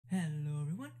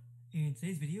In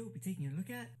today's video, we'll be taking a look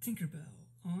at Tinkerbell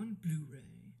on Blu-ray.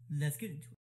 Let's get into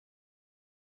it.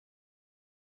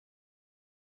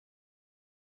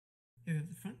 Here we have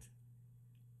the front.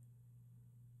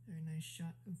 Very nice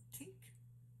shot of Tink.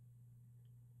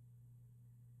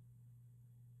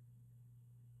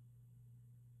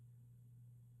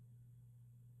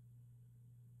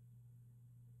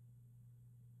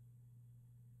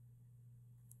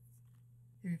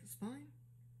 Here we have the spine.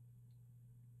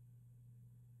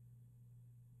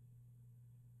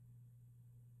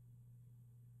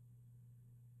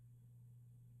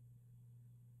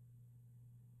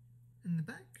 In the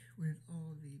back, with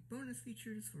all the bonus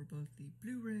features for both the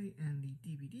Blu-ray and the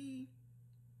DVD.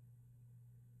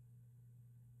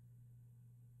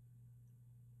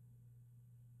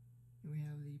 Here we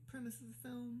have the premise of the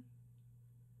film.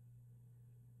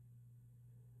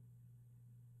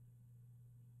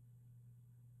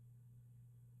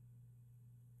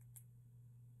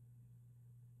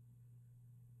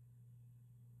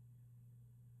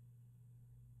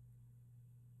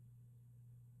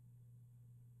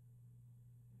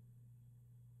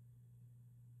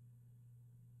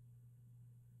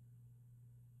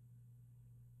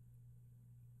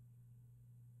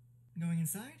 Going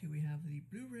inside, here we have the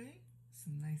Blu-ray,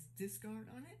 some nice disc art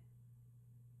on it,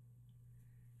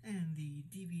 and the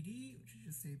DVD, which is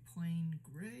just a plain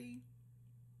gray.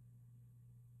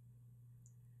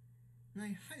 And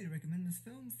I highly recommend this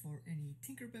film for any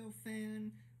Tinkerbell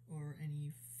fan, or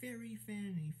any fairy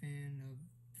fan, any fan of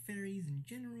fairies in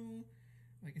general.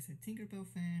 Like I said, Tinkerbell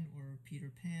fan, or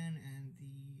Peter Pan and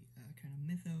the kind of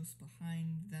mythos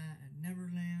behind that at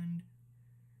Neverland.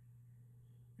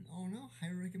 And all in all,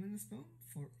 highly recommend this film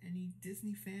for any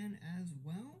Disney fan as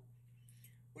well.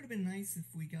 Would have been nice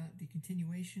if we got the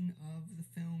continuation of the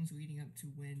films leading up to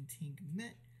when Tink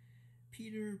met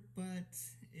Peter, but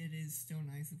it is still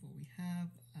nice of what we have.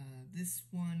 This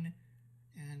one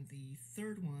and the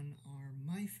third one are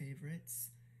my favorites,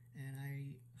 and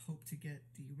I hope to get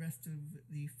the rest of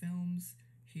the films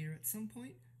here at some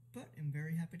point, but I'm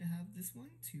very happy to have this one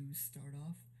to start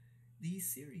off the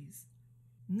series.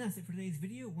 And that's it for today's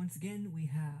video. Once again, we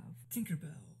have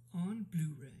Tinkerbell on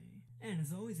Blu-ray. And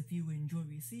as always, if you enjoy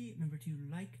what you see, remember to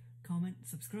like, comment,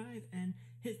 subscribe, and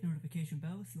hit the notification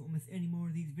bell so you won't miss any more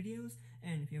of these videos.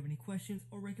 And if you have any questions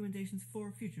or recommendations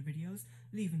for future videos,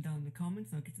 leave them down in the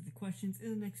comments and I'll get to the questions in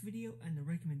the next video and the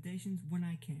recommendations when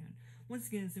I can. Once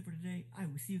again, that's it for today. I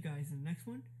will see you guys in the next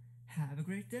one. Have a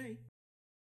great day.